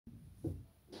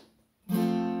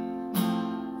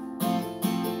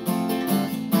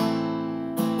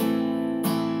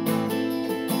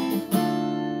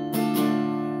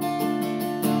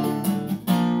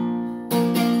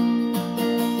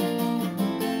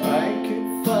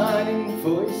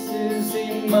voices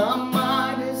in my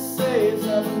mind, it says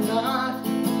I'm not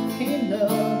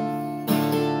enough.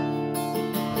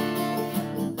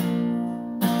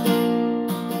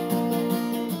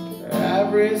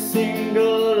 Every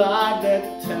single lie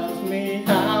that tells me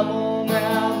I won't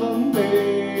ever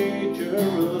measure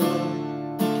up.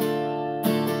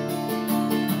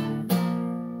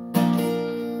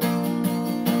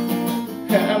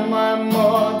 Am I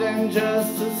more than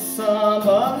just a sum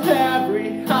of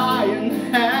every high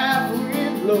and every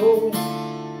low?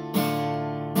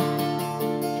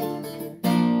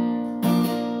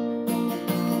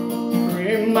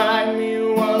 Remind me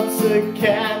once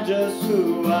again just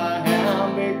who I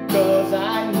am, because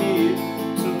I need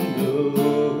to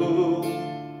know.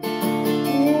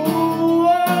 Ooh,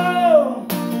 oh,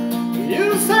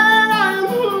 you said I'm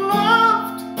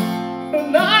loved,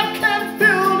 and I can't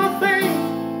feel the thing.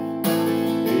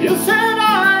 You said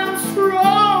I'm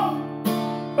strong,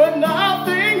 but I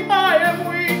think I am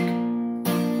weak.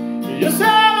 You said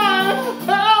I'm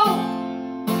held,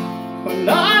 but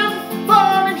I'm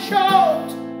falling short.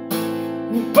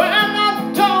 When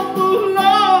I don't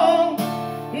belong,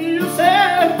 you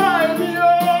said I'm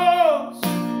yours,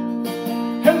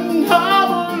 and I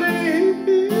believe,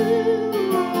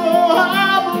 oh, I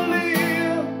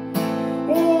believe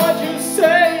what you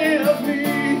say of me.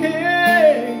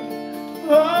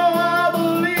 Oh, I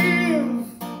believe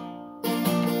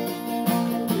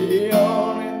the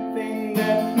only thing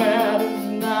that matters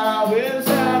now is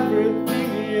everything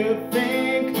you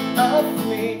think of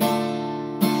me.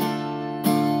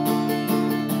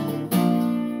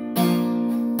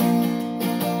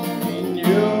 In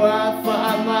you I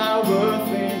find my worth,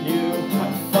 in you I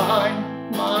find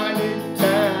my identity.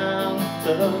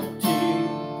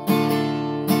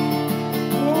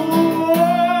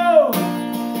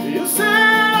 You say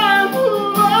I'm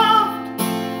loved,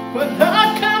 but I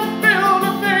can't feel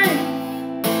the thing.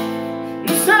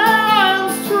 You say I'm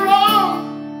strong,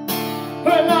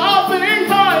 but I think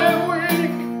I am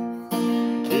weak.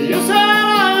 You say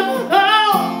I'm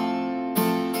held,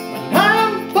 but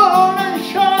I'm falling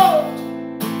short.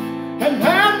 And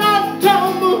when I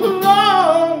don't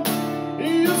belong,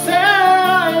 you say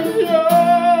I'm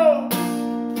yours,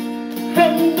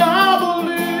 and I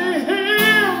believe,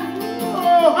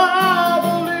 oh, I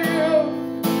believe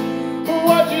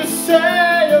what you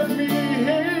say of me.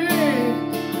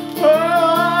 Oh, I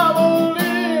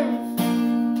believe,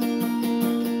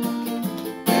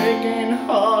 taking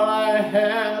all I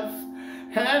have,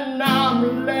 and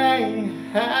I'm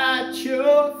laying at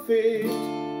your feet.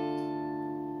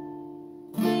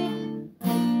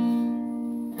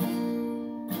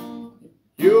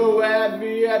 You have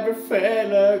every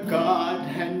failure, God,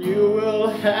 and you will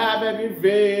have every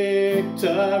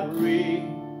victory.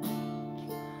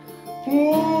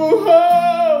 Ooh,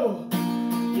 oh,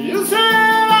 you say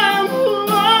I'm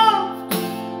loved,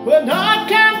 but I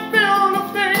can't feel a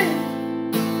thing.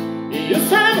 You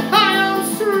said I am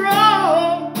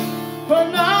strong, but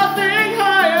I think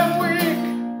I am weak.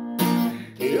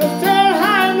 You said